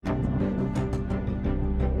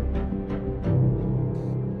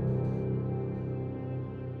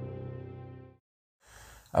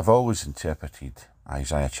I've always interpreted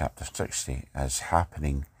Isaiah chapter 60 as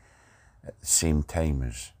happening at the same time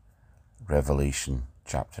as Revelation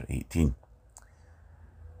chapter 18.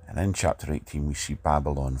 And in chapter 18 we see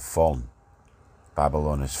Babylon fallen.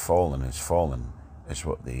 Babylon is fallen, is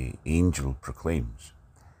what the angel proclaims.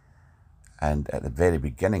 And at the very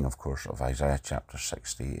beginning, of course, of Isaiah chapter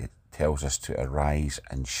 60, it tells us to arise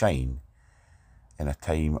and shine in a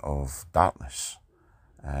time of darkness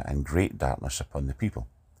and great darkness upon the people.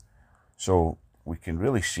 So we can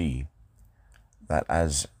really see that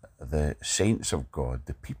as the saints of God,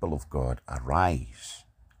 the people of God, arise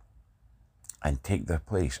and take their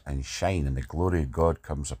place and shine, and the glory of God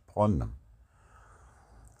comes upon them,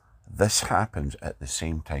 this happens at the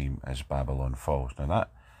same time as Babylon falls. Now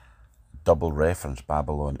that double reference,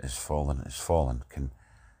 Babylon is fallen, can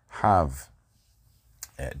have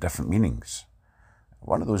different meanings.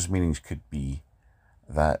 One of those meanings could be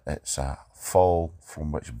that it's a fall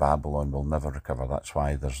from which Babylon will never recover. That's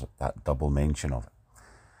why there's that double mention of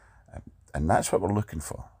it. And that's what we're looking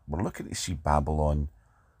for. We're looking to see Babylon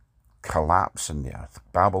collapse in the earth.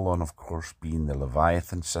 Babylon, of course, being the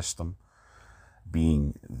Leviathan system,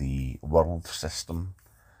 being the world system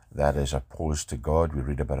that is opposed to God. We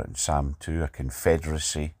read about it in Psalm 2, a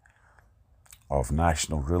confederacy of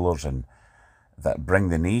national rulers and that bring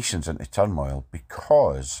the nations into turmoil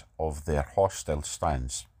because of their hostile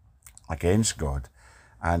stance against God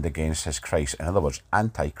and against his Christ. In other words,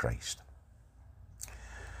 antichrist.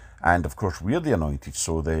 And of course, we're the anointed,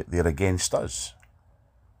 so they're against us.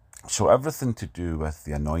 So everything to do with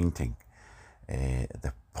the anointing,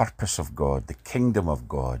 the purpose of God, the kingdom of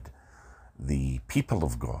God, the people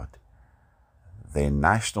of God, the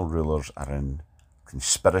national rulers are in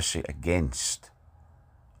conspiracy against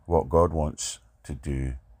what God wants to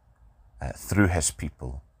do through his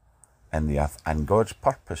people in the earth and God's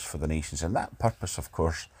purpose for the nations. And that purpose, of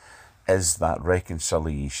course, is that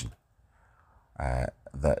reconciliation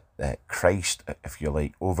that Christ, if you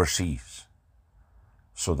like, oversees,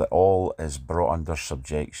 so that all is brought under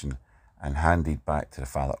subjection and handed back to the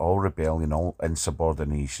Father. All rebellion, all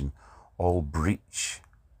insubordination, all breach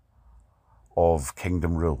of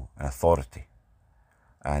kingdom rule and authority.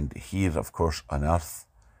 And here, of course, on earth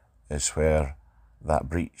is where that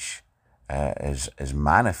breach is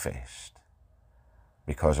manifest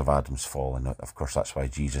because of Adam's fall. And of course, that's why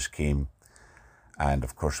Jesus came. And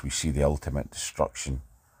of course, we see the ultimate destruction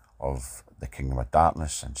of the kingdom of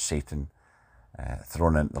darkness and Satan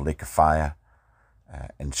thrown into the lake of fire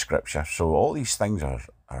in Scripture. So all these things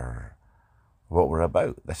are what we're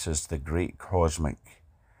about. This is the great cosmic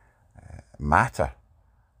matter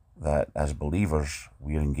that as believers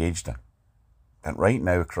we're engaged in. And right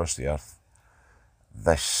now across the earth,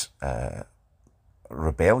 this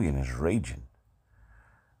rebellion is raging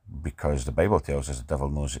because the Bible tells us the devil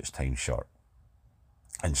knows its time short.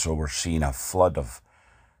 And so we're seeing a flood of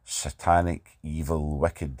satanic, evil,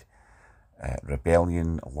 wicked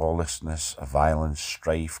rebellion, lawlessness, violence,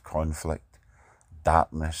 strife, conflict,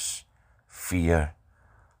 darkness, fear,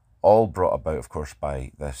 all brought about, of course,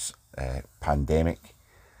 by this pandemic.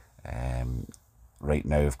 Right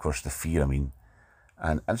now, of course, the fear,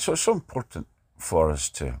 and so it's so important for us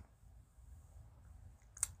to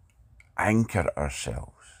anchor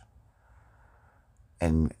ourselves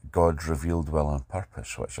in God's revealed will and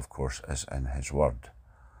purpose, which of course is in his word,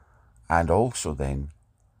 and also then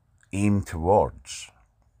aim towards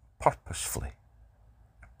purposefully,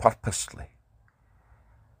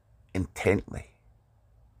 intently,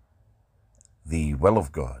 the will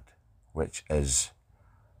of God, which is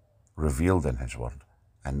revealed in his word.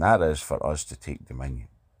 And that is for us to take dominion.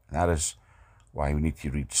 And that is why we need to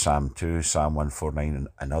read Psalm 2, Psalm 149,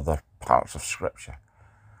 and other parts of Scripture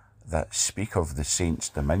that speak of the saints'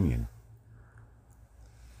 dominion,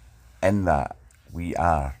 in that we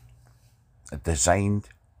are designed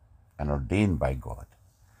and ordained by God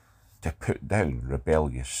to put down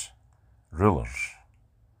rebellious rulers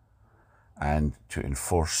and to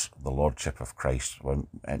enforce the lordship of Christ.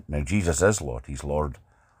 Now Jesus is Lord. He's Lord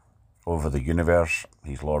over the universe.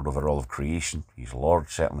 He's Lord over all of creation. He's Lord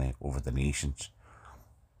certainly over the nations.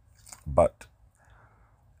 But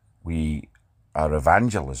our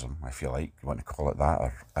evangelism, if you like, you want to call it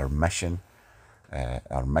that, our mission,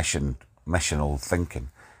 missional thinking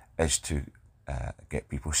is to get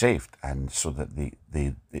people saved, and so that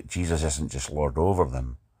that Jesus isn't just Lord over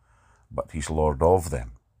them, but he's Lord of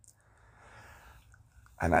them.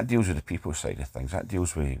 And that deals with the people side of things. That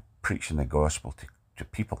deals with preaching the gospel to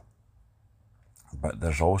people. But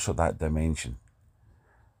there's also that dimension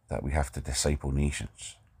that we have to disciple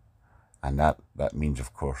nations. And that means,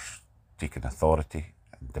 of course, taking authority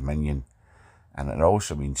and dominion And it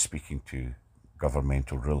also means speaking to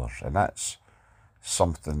governmental rulers. And that's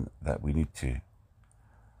something that we need to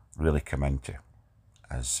really come into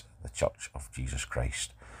as the Church of Jesus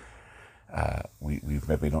Christ. We've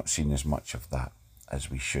maybe not seen as much of that as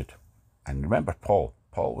we should. And remember Paul.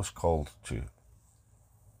 Paul was called to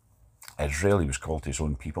Israel. He was called to his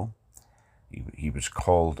own people. He was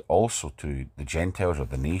called also to the Gentiles or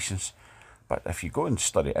the nations. But if you go and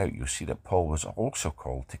study it out, you'll see that Paul was also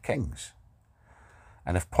called to kings.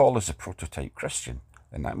 And if Paul is a prototype Christian,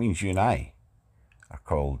 then that means you and I are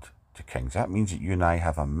called to kings. That means that you and I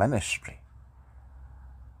have a ministry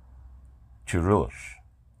to rulers.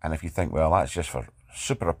 And if you think, well, that's just for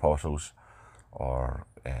super apostles or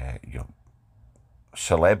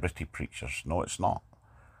celebrity preachers, no, it's not.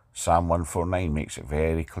 Psalm 149 makes it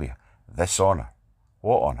very clear. This honour,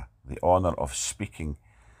 what honour? The honour of speaking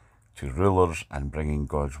to rulers and bringing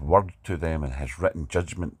God's word to them and his written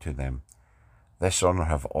judgment to them. This honour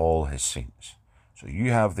have all his saints. So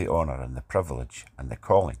you have the honour and the privilege and the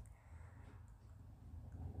calling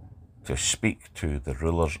to speak to the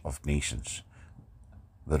rulers of nations,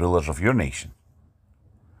 the rulers of your nation,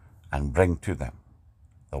 and bring to them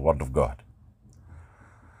the word of God.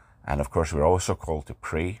 And of course, we're also called to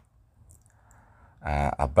pray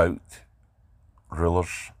about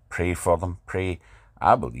rulers, pray for them, pray.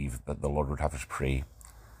 I believe that the Lord would have us pray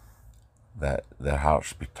that their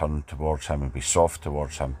hearts be turned towards him and be soft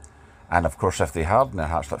towards him. And of course, if they harden their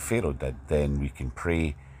hearts like Pharaoh did, then we can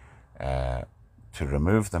pray to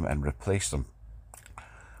remove them and replace them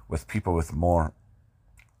with people with more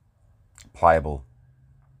pliable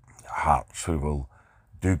hearts who will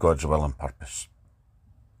do God's will and purpose.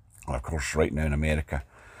 And of course, right now in America,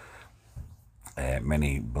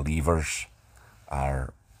 many believers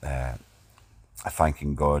are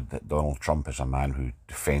thanking God that Donald Trump is a man who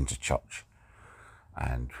defends the church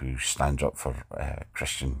and who stands up for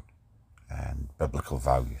Christian and biblical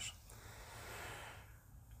values.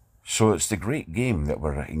 So it's the great game that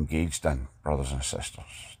we're engaged in, brothers and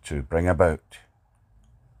sisters, to bring about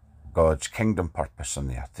God's kingdom purpose on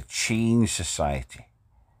the earth, to change society,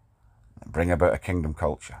 bring about a kingdom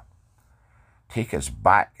culture, take us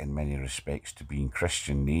back in many respects to being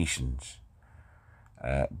Christian nations,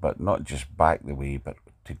 but not just back the way, but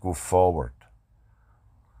to go forward.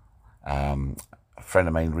 A friend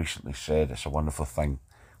of mine recently said, it's a wonderful thing,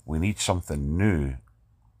 we need something new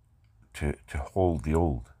to hold the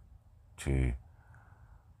old, to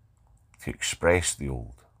express the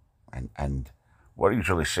old. And what he was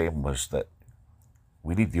really saying was that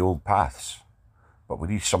we need the old paths, but we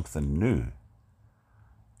need something new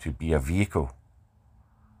to be a vehicle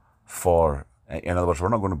for, in other words, we're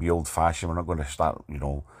not going to be old-fashioned. We're not going to start,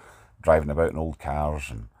 driving about in old cars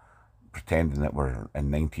and pretending that we're in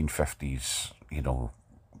 1950s,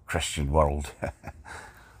 Christian world.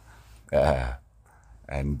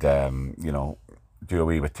 Do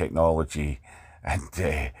away with technology and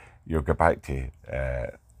you'll go back to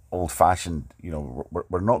old-fashioned.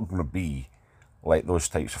 We're not going to be like those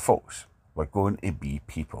types of folks. We're going to be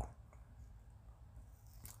people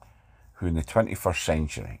who in the 21st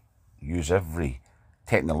century use every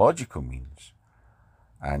technological means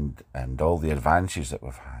and all the advances that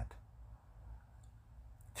we've had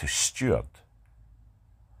to steward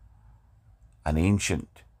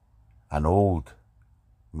an old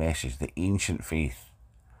message, the ancient faith.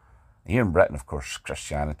 Here in Britain, of course,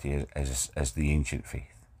 Christianity is the ancient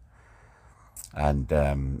faith. And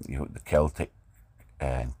the Celtic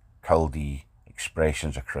and Chaldee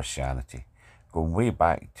expressions of Christianity going way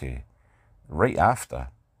back to right after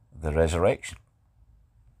the resurrection.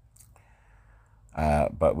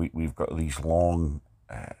 But we've got these long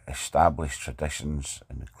established traditions,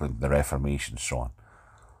 including the Reformation and so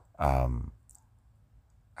on.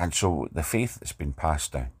 And so the faith that's been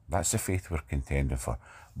passed down, that's the faith we're contending for.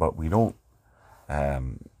 But we don't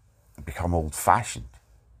become old-fashioned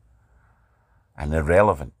and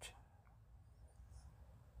irrelevant.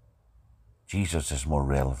 Jesus is more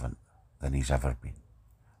relevant than he's ever been.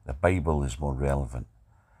 The Bible is more relevant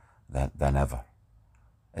than ever.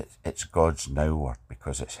 It's God's now word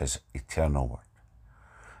because it's his eternal word.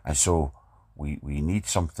 And so we need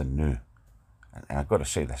something new. And I've got to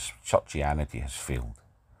say this, churchianity has failed.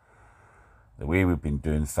 The way we've been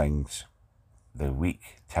doing things, the weak,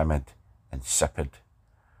 timid, insipid,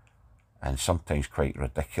 and sometimes quite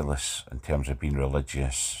ridiculous in terms of being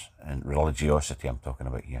religious, and religiosity I'm talking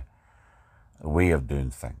about here, the way of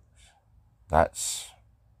doing things, that's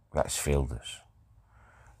failed us.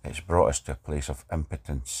 It's brought us to a place of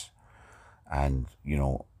impotence and,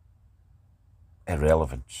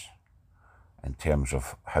 irrelevance in terms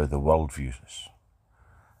of how the world views us.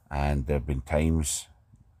 And there have been times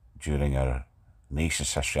during our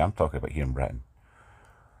nation's history, I'm talking about here in Britain,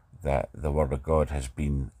 that the Word of God has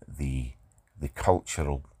been the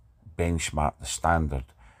cultural benchmark, the standard,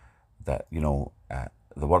 that, you know,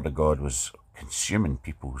 the Word of God was consuming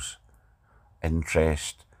people's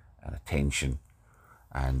interest and attention,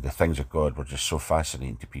 and the things of God were just so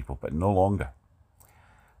fascinating to people, but no longer.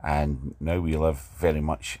 And now we live very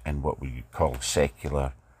much in what we call a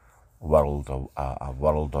secular world, a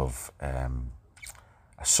world of a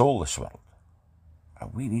soulless world.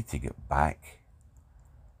 And we need to get back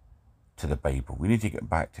to the Bible. We need to get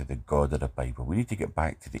back to the God of the Bible. We need to get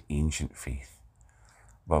back to the ancient faith.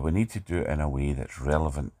 But we need to do it in a way that's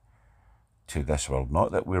relevant to this world.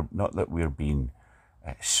 Not that we're being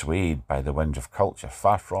swayed by the winds of culture.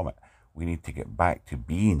 Far from it. We need to get back to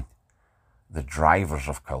being the drivers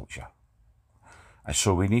of culture. And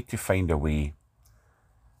so we need to find a way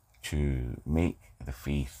to make the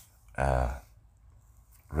faith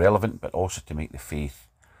relevant, but also to make the faith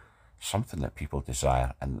something that people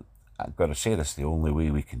desire. And I've got to say this, the only way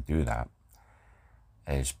we can do that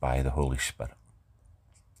is by the Holy Spirit.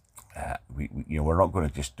 We're not going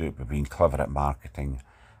to just do it by being clever at marketing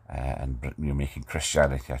and making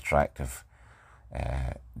Christianity attractive,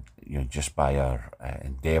 just by our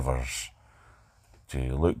endeavours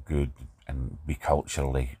to look good and be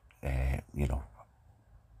culturally,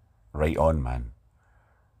 right on, man.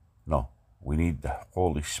 No, we need the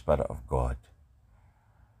Holy Spirit of God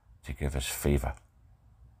to give us favour.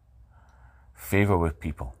 Favour with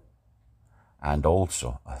people, and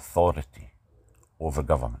also authority over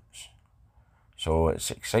governments. So it's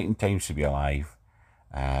exciting times to be alive,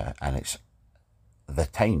 and it's the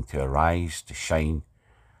time to arise, to shine,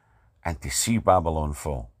 and to see Babylon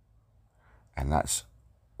fall. And that's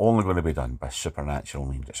only going to be done by supernatural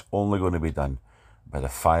means. It's only going to be done by the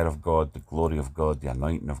fire of God, the glory of God, the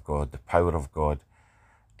anointing of God, the power of God.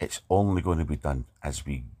 It's only going to be done as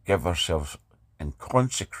we give ourselves and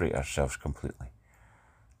consecrate ourselves completely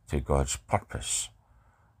to God's purpose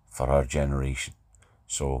for our generation.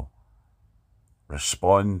 So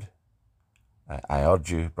respond, I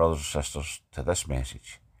urge you, brothers and sisters, to this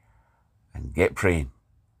message, and get praying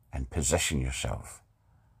and position yourself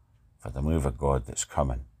for the move of God that's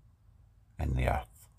coming in the earth.